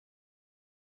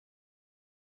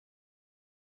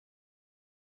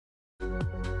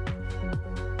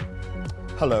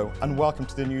Hello and welcome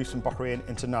to the news from Bahrain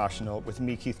International with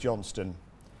me, Keith Johnston.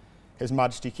 His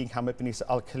Majesty King Hamad bin Isa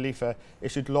Al Khalifa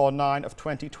issued Law 9 of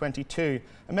 2022,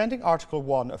 amending Article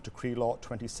 1 of Decree Law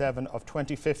 27 of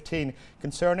 2015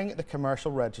 concerning the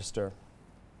Commercial Register.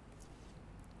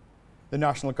 The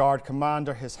National Guard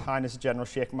Commander, His Highness General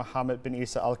Sheikh Mohammed bin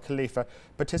Isa Al Khalifa,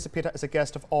 participated as a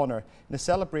guest of honour in a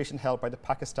celebration held by the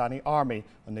Pakistani Army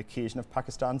on the occasion of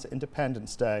Pakistan's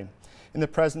Independence Day, in the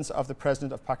presence of the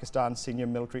President of Pakistan's senior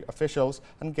military officials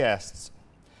and guests.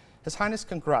 His Highness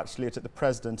congratulated the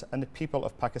President and the people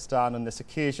of Pakistan on this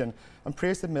occasion and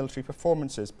praised the military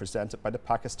performances presented by the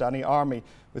Pakistani Army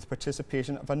with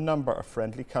participation of a number of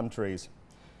friendly countries.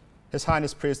 His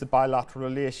Highness praised the bilateral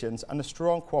relations and the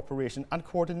strong cooperation and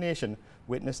coordination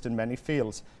witnessed in many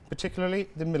fields, particularly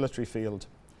the military field.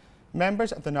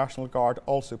 Members of the National Guard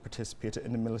also participated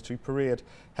in the military parade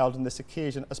held on this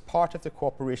occasion as part of the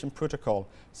cooperation protocol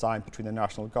signed between the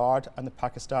National Guard and the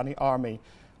Pakistani Army,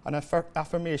 an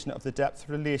affirmation of the depth of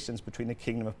relations between the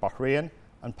Kingdom of Bahrain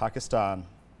and Pakistan.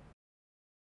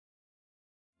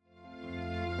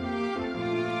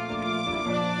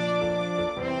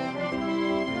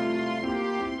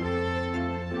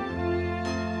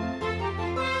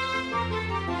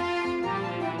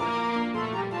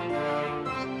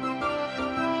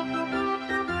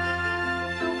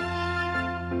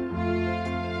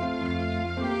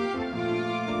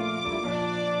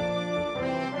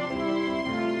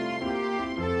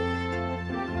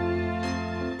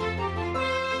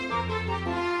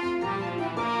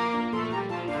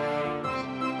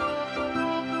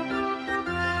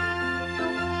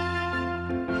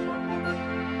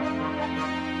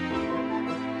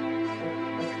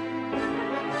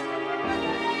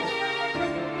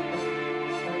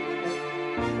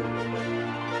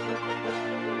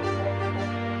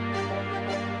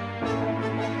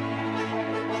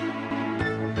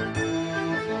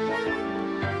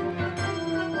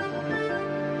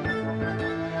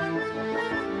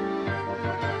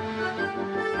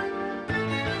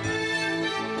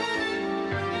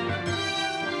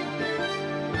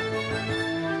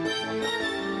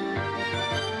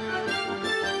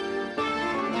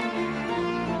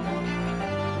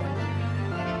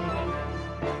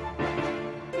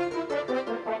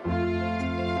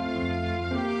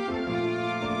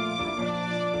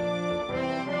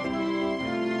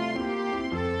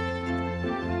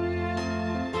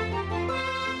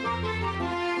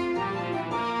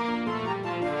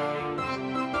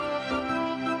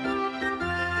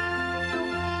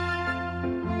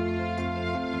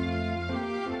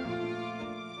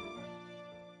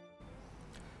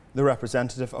 The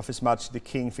representative of His Majesty the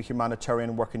King for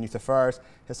Humanitarian Work and Youth Affairs,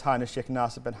 His Highness Sheikh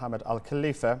Nasser bin Hamad Al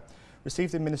Khalifa,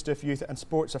 received the Minister of Youth and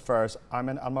Sports Affairs,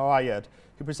 Ayman Al-Muayyad,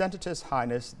 who presented to His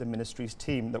Highness the Ministry's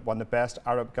team that won the Best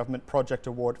Arab Government Project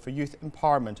Award for Youth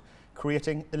Empowerment,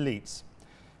 Creating Elites.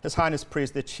 His Highness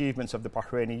praised the achievements of the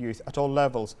Bahraini youth at all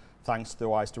levels, thanks to the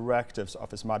wise directives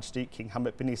of His Majesty King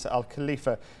Hamad bin Isa Al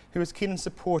Khalifa, who was keen in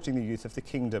supporting the youth of the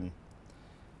Kingdom.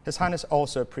 His Highness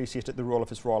also appreciated the role of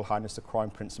His Royal Highness the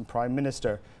Crown Prince and Prime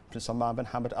Minister, Prince Salman bin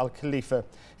Hamad Al Khalifa,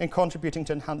 in contributing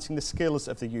to enhancing the skills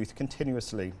of the youth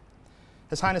continuously.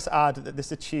 His Highness added that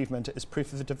this achievement is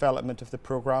proof of the development of the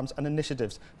programmes and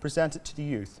initiatives presented to the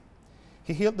youth.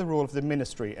 He hailed the role of the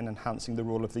Ministry in enhancing the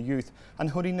role of the youth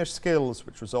and honing their skills,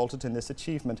 which resulted in this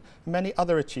achievement and many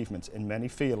other achievements in many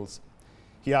fields.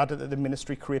 He added that the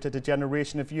Ministry created a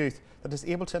generation of youth that is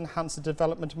able to enhance the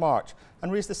development march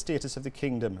and raise the status of the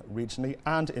Kingdom regionally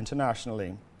and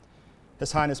internationally.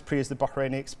 His Highness praised the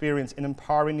Bahraini experience in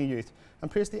empowering the youth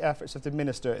and praised the efforts of the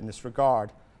Minister in this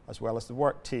regard, as well as the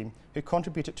work team who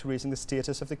contributed to raising the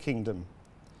status of the Kingdom.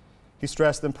 He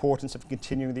stressed the importance of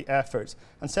continuing the efforts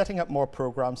and setting up more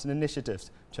programmes and initiatives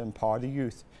to empower the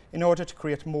youth in order to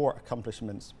create more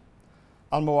accomplishments.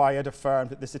 Al-Muayyad affirmed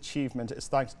that this achievement is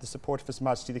thanks to the support of His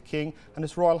Majesty the King and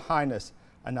His Royal Highness,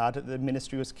 and added that the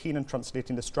Ministry was keen in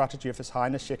translating the strategy of His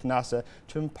Highness Sheikh Nasser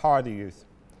to empower the youth.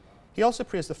 He also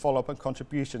praised the follow-up and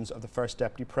contributions of the First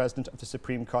Deputy President of the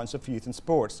Supreme Council for Youth and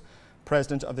Sports,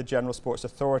 President of the General Sports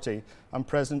Authority and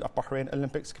President of Bahrain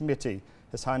Olympics Committee,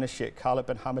 His Highness Sheikh Khalid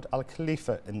bin Hamad Al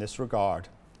Khalifa, in this regard.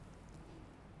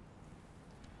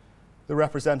 The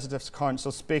Representatives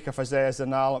Council Speaker Fazia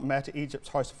Zanal met Egypt's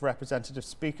House of Representatives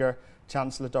Speaker,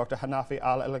 Chancellor Dr. Hanafi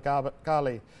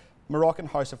Al-Ghali, Moroccan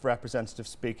House of Representatives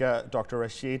Speaker, Dr.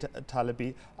 Rashid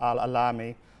Talibi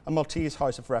Al-Alami, and Maltese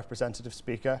House of Representatives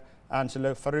Speaker,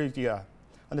 Angelo Farrugia,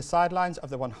 on the sidelines of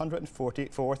the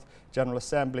 144th General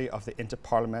Assembly of the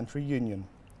Inter-Parliamentary Union.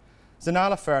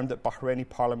 Zanal affirmed that Bahraini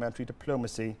parliamentary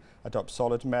diplomacy adopts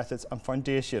solid methods and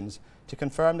foundations to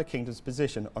confirm the kingdom's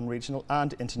position on regional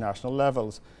and international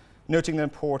levels, noting the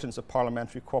importance of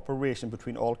parliamentary cooperation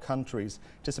between all countries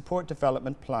to support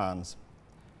development plans.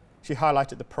 She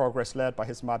highlighted the progress led by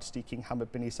His Majesty King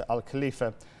Hamad bin Isa Al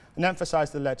Khalifa and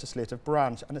emphasised the legislative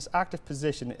branch and its active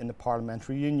position in the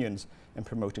parliamentary unions in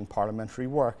promoting parliamentary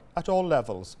work at all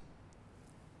levels.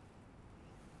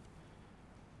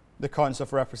 The Council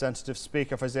of Representatives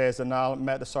Speaker Fazea Zanal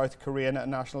met the South Korean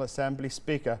National Assembly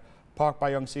Speaker Park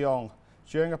Byung-seong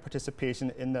during her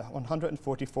participation in the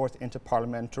 144th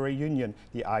Inter-Parliamentary Union,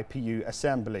 the IPU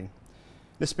Assembly.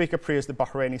 The Speaker praised the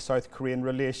Bahraini-South Korean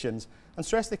relations and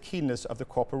stressed the keenness of the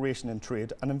cooperation in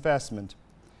trade and investment.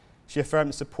 She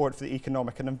affirmed support for the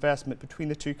economic and investment between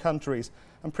the two countries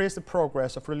and praised the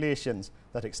progress of relations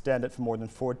that extended for more than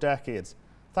 4 decades,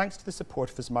 thanks to the support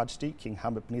of His Majesty King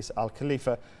Hamad bin Isa Al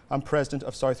Khalifa and President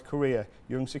of South Korea,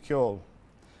 Yoon Suk-yeol.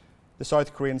 The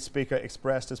South Korean speaker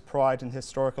expressed his pride in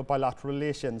historical bilateral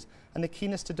relations and the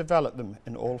keenness to develop them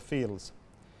in all fields.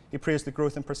 He praised the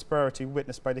growth and prosperity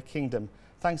witnessed by the kingdom,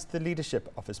 thanks to the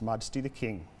leadership of His Majesty the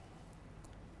King.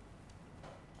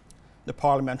 The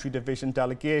Parliamentary Division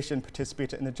delegation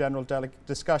participated in the general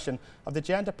discussion of the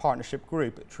Gender Partnership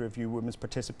Group to review women's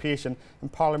participation in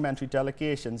parliamentary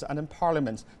delegations and in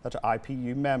parliaments that are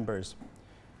IPU members.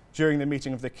 During the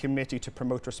meeting of the Committee to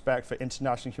Promote Respect for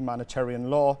International Humanitarian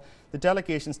Law, the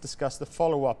delegations discussed the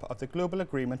follow-up of the Global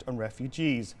Agreement on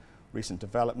Refugees, recent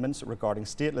developments regarding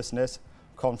statelessness,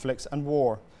 conflicts and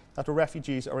war that the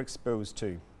refugees are exposed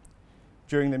to.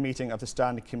 During the meeting of the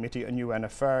Standing Committee on UN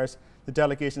Affairs, the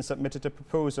delegation submitted a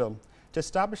proposal to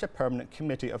establish a permanent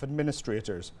committee of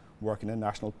administrators working in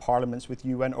national parliaments with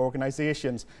UN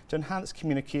organisations to enhance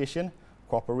communication,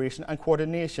 cooperation and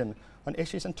coordination on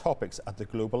issues and topics at the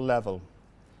global level.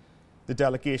 The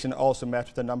delegation also met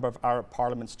with a number of Arab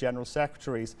Parliament's General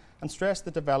Secretaries and stressed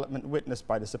the development witnessed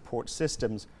by the support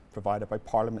systems provided by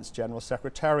Parliament's General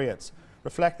Secretariats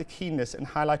reflect the keenness in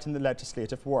highlighting the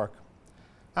legislative work.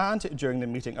 And during the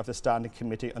meeting of the Standing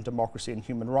Committee on Democracy and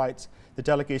Human Rights, the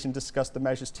delegation discussed the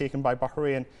measures taken by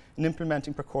Bahrain in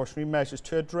implementing precautionary measures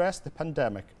to address the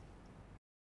pandemic.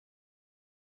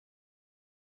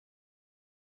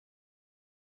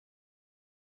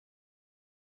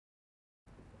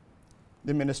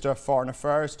 The Minister of Foreign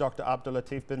Affairs, Dr. Abdul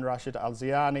Latif bin Rashid Al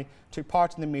Zayani, took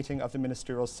part in the meeting of the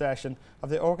ministerial session of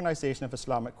the Organisation of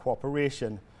Islamic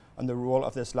Cooperation on the role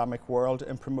of the Islamic world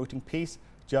in promoting peace,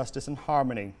 justice and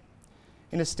harmony.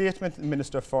 In a statement, the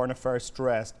Minister of Foreign Affairs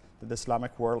stressed that the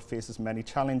Islamic world faces many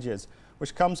challenges,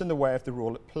 which comes in the way of the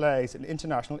role it plays in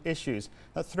international issues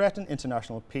that threaten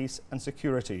international peace and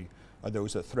security, or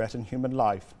those that threaten human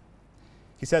life.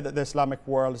 He said that the Islamic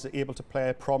world is able to play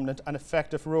a prominent and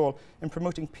effective role in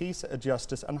promoting peace,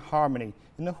 justice and harmony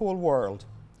in the whole world.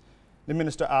 The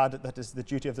Minister added that it is the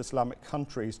duty of the Islamic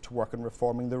countries to work on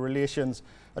reforming their relations,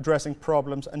 addressing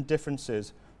problems and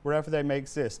differences wherever they may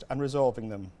exist and resolving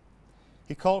them.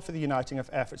 He called for the uniting of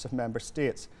efforts of member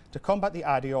states to combat the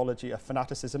ideology of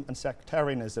fanaticism and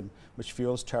sectarianism which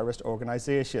fuels terrorist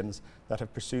organisations that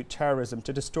have pursued terrorism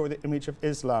to distort the image of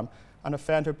Islam and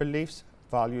offend her beliefs,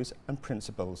 values and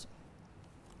principles.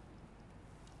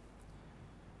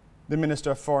 The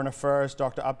Minister of Foreign Affairs,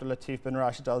 Dr. Abdul Latif bin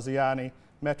Rashid Al Zayani,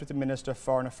 met with the Minister of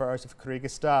Foreign Affairs of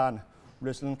Kyrgyzstan,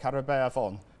 Ruslan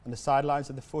Karabayevon, on the sidelines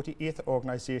of the 48th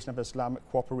Organisation of Islamic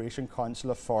Cooperation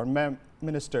Council of Foreign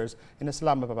Ministers in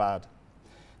Islamabad.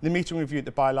 The meeting reviewed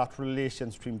the bilateral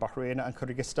relations between Bahrain and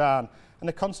Kyrgyzstan and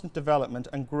the constant development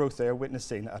and growth they are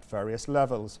witnessing at various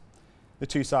levels. The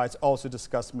two sides also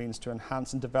discussed means to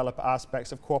enhance and develop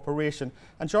aspects of cooperation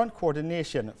and joint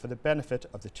coordination for the benefit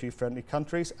of the two friendly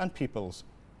countries and peoples.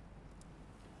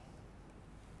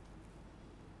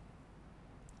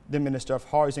 The Minister of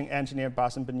Housing, Engineer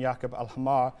Bassem bin Yaqub Al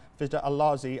Hamar, visited Al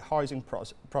Lazi housing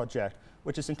project,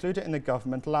 which is included in the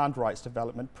government land rights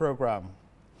development programme.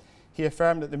 He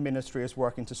affirmed that the ministry is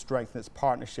working to strengthen its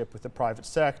partnership with the private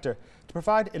sector to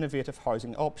provide innovative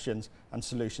housing options and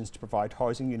solutions to provide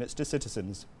housing units to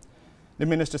citizens. The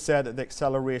Minister said that the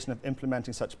acceleration of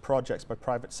implementing such projects by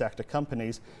private sector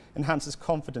companies enhances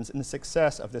confidence in the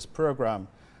success of this programme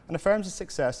and affirms the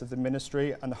success of the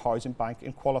Ministry and the Housing Bank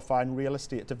in qualifying real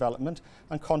estate development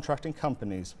and contracting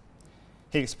companies.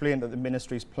 He explained that the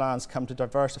Ministry's plans come to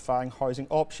diversifying housing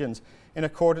options in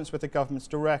accordance with the government's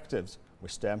directives,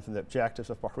 which stem from the objectives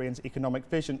of Bahrain's Economic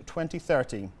Vision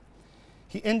 2030.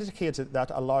 He indicated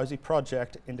that Al Lazi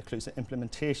project includes the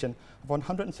implementation of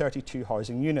 132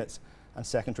 housing units and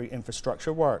secondary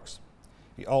infrastructure works.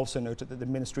 He also noted that the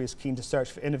Ministry is keen to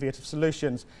search for innovative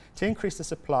solutions to increase the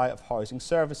supply of housing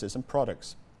services and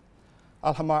products.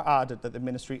 Al-Hamar added that the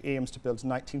Ministry aims to build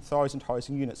 19,000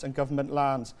 housing units on government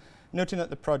lands, noting that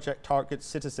the project targets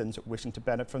citizens wishing to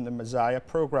benefit from the Messiah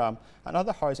programme and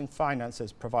other housing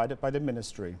finances provided by the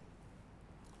Ministry.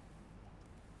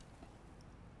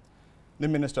 The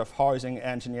Minister of Housing,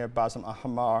 Engineer Bassem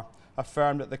Al-Hamar,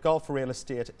 affirmed that the Gulf Real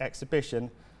Estate Exhibition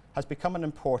has become an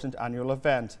important annual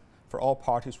event for all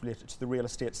parties related to the real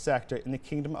estate sector in the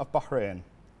Kingdom of Bahrain,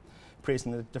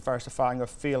 praising the diversifying of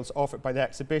fields offered by the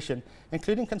exhibition,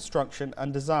 including construction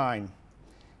and design.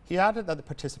 He added that the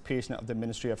participation of the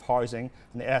Ministry of Housing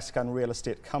and the Eskan Real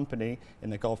Estate Company in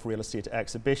the Gulf Real Estate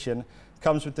Exhibition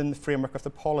comes within the framework of the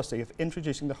policy of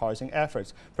introducing the housing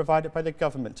efforts provided by the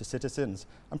government to citizens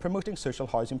and promoting social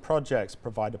housing projects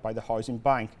provided by the Housing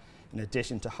Bank, in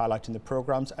addition to highlighting the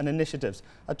programmes and initiatives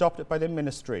adopted by the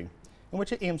Ministry, in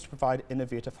which it aims to provide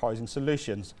innovative housing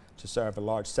solutions to serve a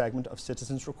large segment of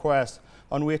citizens' requests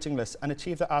on waiting lists and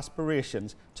achieve their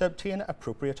aspirations to obtain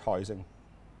appropriate housing.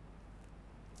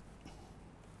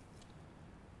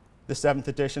 The 7th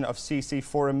edition of CC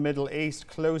Forum Middle East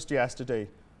closed yesterday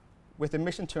with a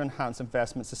mission to enhance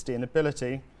investment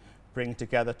sustainability, bringing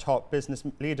together top business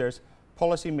leaders,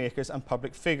 policymakers and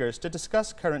public figures to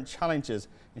discuss current challenges,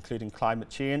 including climate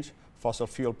change, fossil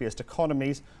fuel-based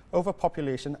economies,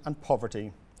 overpopulation and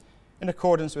poverty. In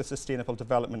accordance with Sustainable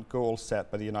Development Goals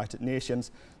set by the United Nations,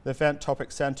 the event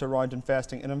topics centre around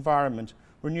investing in environment,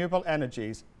 renewable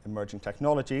energies, emerging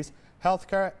technologies,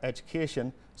 healthcare,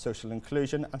 education, social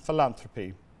inclusion and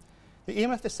philanthropy. The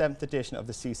aim of the 7th edition of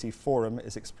the CC Forum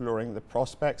is exploring the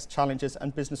prospects, challenges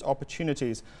and business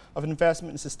opportunities of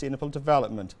investment in sustainable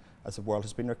development as the world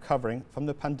has been recovering from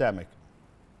the pandemic.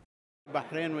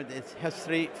 Bahrain, with its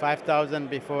history, 5,000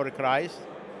 before Christ,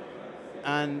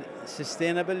 and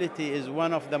sustainability is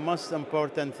one of the most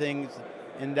important things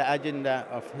in the agenda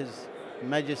of His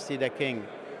Majesty the King,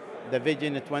 the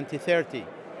Vision 2030.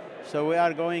 So we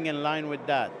are going in line with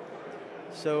that.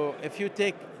 So if you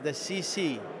take the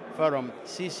CC Forum,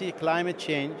 CC climate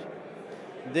change,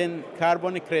 then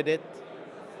carbon credit,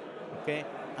 okay,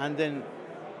 and then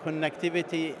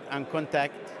connectivity and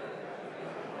contact,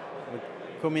 with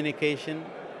communication,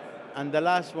 and the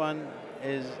last one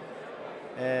is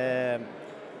it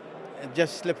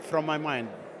just slipped from my mind.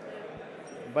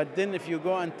 But then if you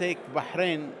go and take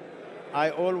Bahrain, I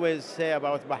always say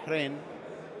about Bahrain,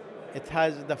 it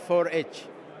has the 4H,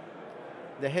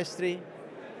 the history,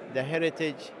 the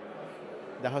heritage,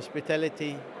 the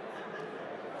hospitality,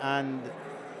 and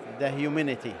the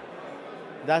humanity.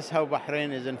 That's how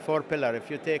Bahrain is in 4 pillars.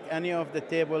 If you take any of the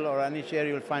table or any chair,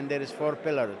 you'll find there is 4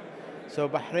 pillars. So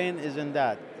Bahrain is in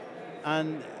that.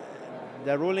 And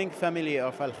the ruling family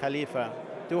of Al Khalifa,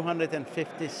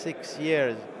 256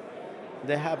 years,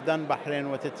 they have done Bahrain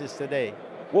what it is today.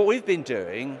 What we've been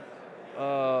doing,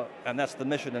 and that's the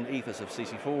mission and ethos of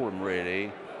CC Forum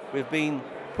really, we've been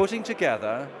putting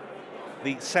together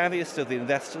the savviest of the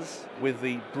investors with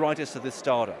the brightest of the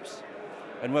startups.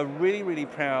 And we're really, really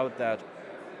proud that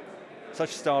such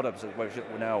startups which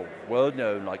are now world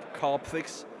known, like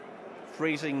Carbfix,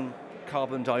 freezing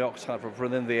carbon dioxide from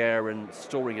within the air and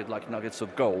storing it like nuggets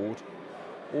of gold,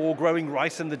 or growing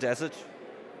rice in the desert,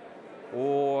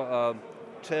 or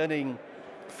turning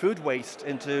food waste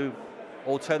into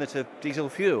alternative diesel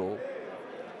fuel.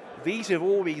 These have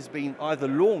always been either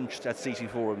launched at CC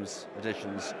Forum's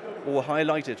editions or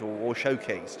highlighted or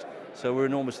showcased. So we're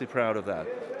enormously proud of that.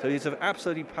 So it's of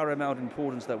absolutely paramount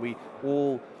importance that we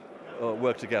all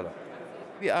work together.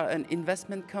 We are an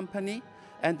investment company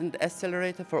and an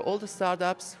accelerator for all the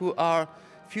startups who are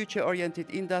future-oriented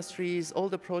industries, all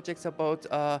the projects about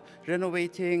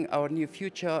renovating our new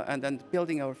future and then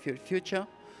building our future.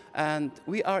 And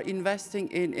we are investing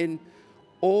in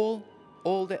all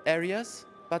the areas,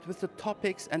 but with the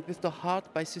topics and with the heart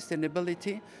by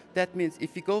sustainability. That means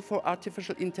if you go for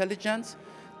artificial intelligence,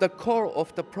 the core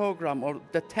of the program or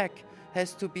the tech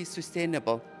has to be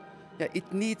sustainable. Yeah,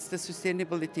 it needs the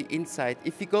sustainability insight.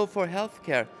 If you go for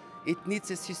healthcare, it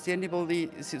needs a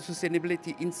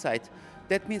sustainability insight.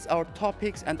 That means our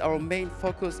topics and our main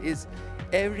focus is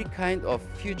every kind of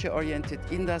future-oriented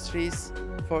industries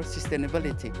for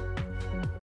sustainability.